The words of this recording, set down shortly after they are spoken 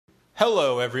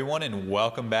Hello, everyone, and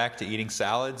welcome back to Eating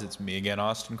Salads. It's me again,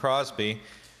 Austin Crosby.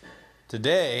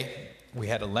 Today, we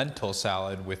had a lentil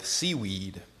salad with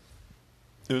seaweed.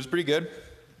 It was pretty good.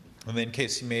 And then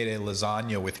Casey made a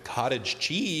lasagna with cottage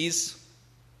cheese.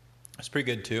 It's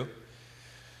pretty good, too.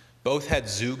 Both had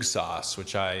Zug sauce,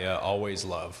 which I always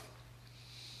love.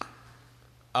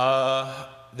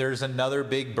 There's another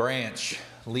big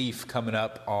leaf coming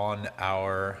up on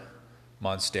our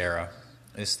Monstera.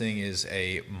 This thing is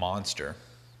a monster,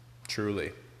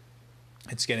 truly.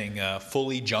 It's getting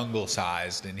fully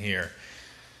jungle-sized in here.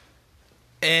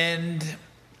 And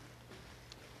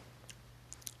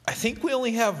I think we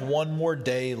only have one more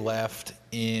day left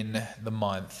in the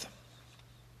month,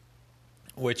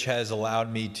 which has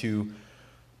allowed me to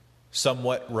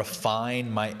somewhat refine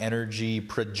my energy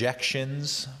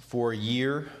projections for a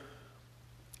year.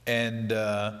 And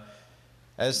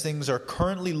as things are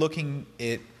currently looking,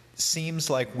 it seems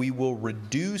like we will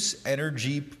reduce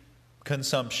energy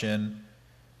consumption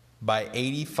by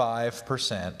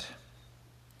 85%.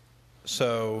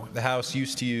 So the house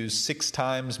used to use 6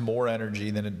 times more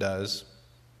energy than it does.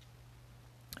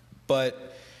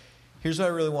 But here's what I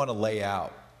really want to lay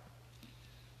out.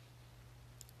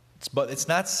 It's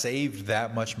not saved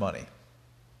that much money.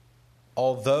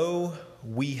 Although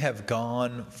we have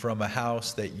gone from a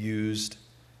house that used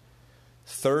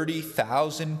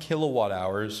 30,000 kilowatt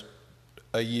hours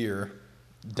a year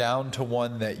down to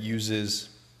one that uses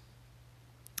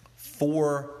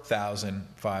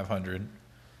 4,500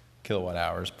 kilowatt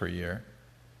hours per year.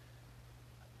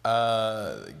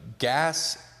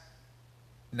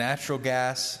 Natural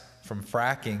gas from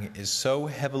fracking is so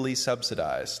heavily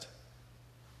subsidized,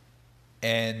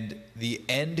 and the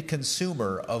end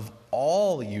consumer of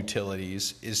all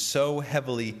utilities is so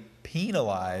heavily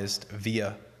penalized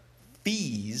via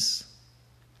fees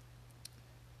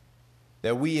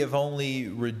that we have only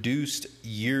reduced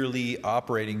yearly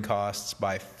operating costs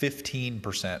by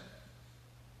 15%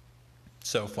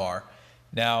 so far.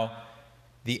 Now,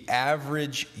 the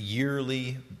average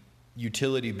yearly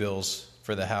utility bills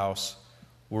for the house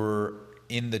were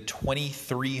in the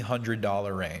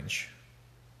 $2,300 range.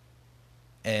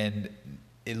 And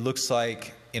it looks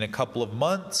like in a couple of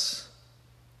months,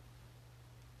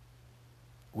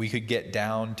 we could get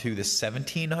down to the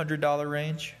 $1,700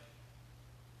 range,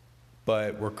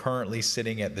 but we're currently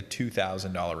sitting at the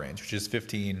 $2,000 range, which is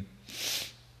 15%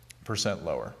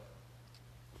 lower.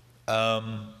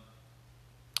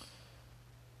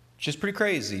 Which is pretty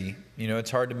crazy. You know,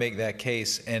 it's hard to make that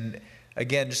case. And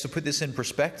again, just to put this in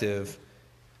perspective,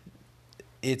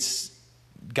 it's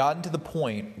gotten to the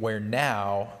point where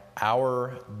now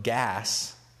our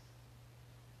gas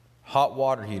hot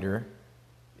water heater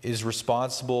is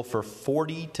responsible for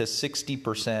 40 to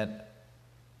 60%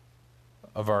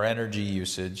 of our energy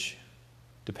usage,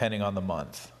 depending on the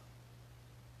month.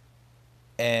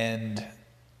 And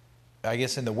I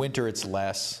guess in the winter it's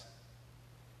less,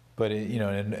 but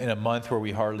in a month where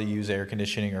we hardly use air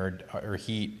conditioning or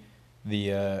heat,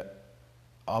 the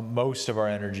most of our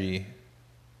energy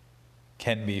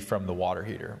can be from the water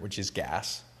heater, which is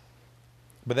gas.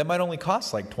 But that might only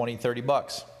cost like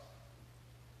 $20-$30.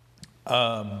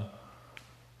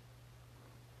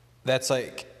 That's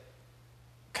like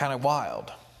kind of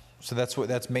wild. So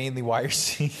that's mainly why you're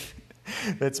seeing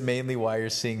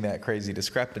that crazy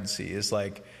discrepancy is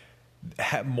like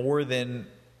more than,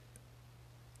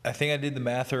 I think I did the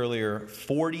math earlier,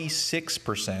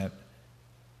 46%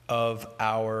 of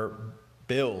our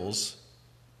bills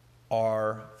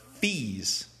are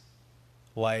fees,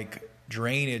 like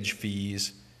drainage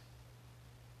fees,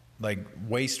 like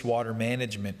wastewater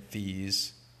management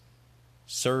fees,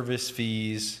 service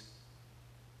fees,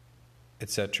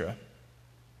 etc.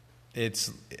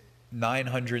 It's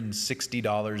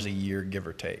 $960 a year, give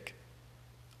or take,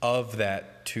 of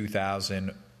that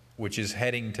 $2,000, which is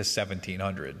heading to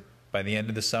 $1,700. By the end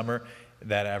of the summer,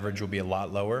 that average will be a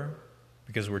lot lower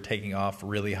because we're taking off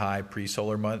really high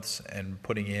pre-solar months and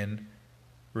putting in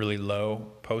really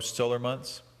low post-solar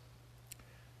months.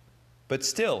 But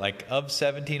still, like of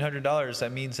 $1,700,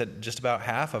 that means that just about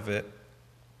half of it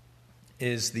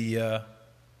is the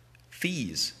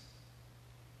fees.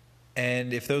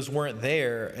 And if those weren't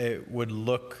there, it would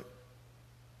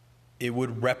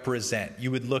represent,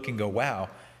 you would look and go, wow,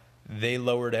 they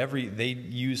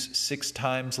use 6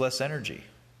 times less energy.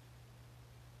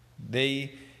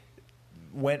 They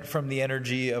went from the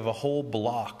energy of a whole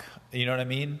block, you know what I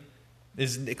mean?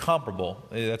 Is comparable.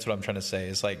 That's what I'm trying to say.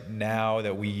 It's like now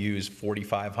that we use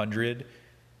 4,500,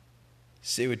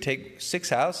 it would take 6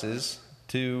 houses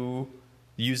to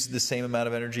use the same amount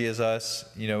of energy as us,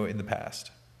 in the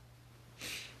past.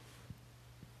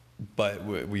 But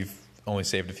we've only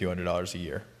saved a few $100s a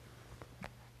year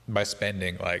by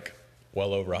spending like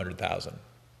well over 100,000.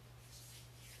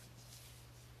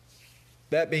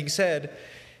 That being said,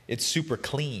 it's super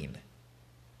clean,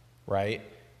 right?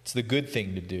 It's the good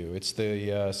thing to do. It's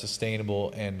the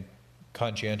sustainable and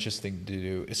conscientious thing to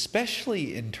do,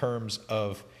 especially in terms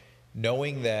of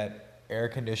knowing that air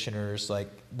conditioners, like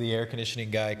the air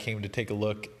conditioning guy came to take a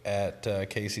look at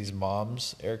Casey's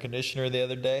mom's air conditioner the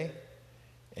other day,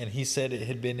 and he said it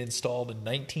had been installed in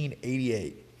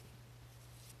 1988.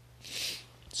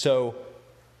 So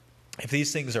if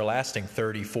these things are lasting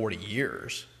 30, 40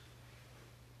 years,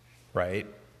 right,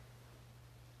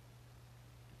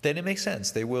 then it makes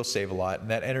sense. They will save a lot, and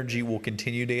that energy will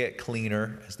continue to get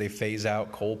cleaner as they phase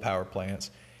out coal power plants,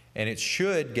 and it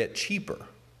should get cheaper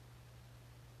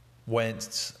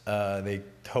once they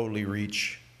totally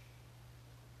reach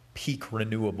peak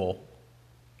renewable.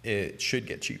 It should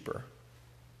get cheaper,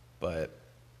 but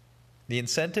the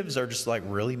incentives are just like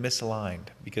really misaligned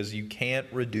because you can't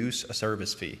reduce a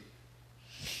service fee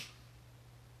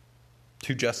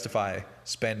to justify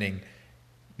spending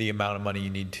the amount of money you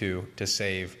need to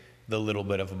save the little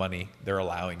bit of money they're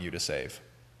allowing you to save.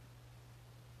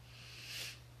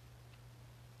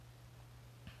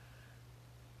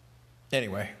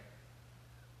 Anyway,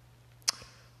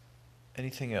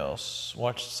 anything else?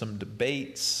 Watched some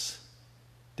debates,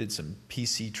 did some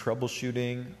PC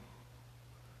troubleshooting,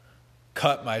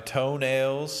 cut my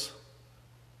toenails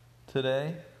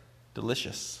today.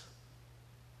 Delicious.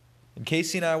 And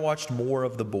Casey and I watched more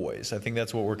of The Boys. I think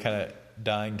that's what we're kind of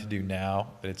dying to do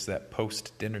now. That it's that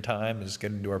post-dinner time, is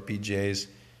get into our PJs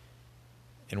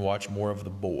and watch more of The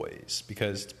Boys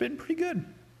because it's been pretty good.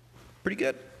 Pretty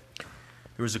good.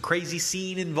 There was a crazy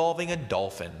scene involving a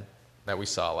dolphin that we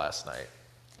saw last night.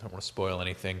 I don't want to spoil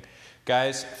anything.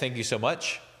 Guys, thank you so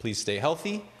much. Please stay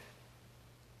healthy.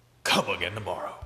 Come again tomorrow.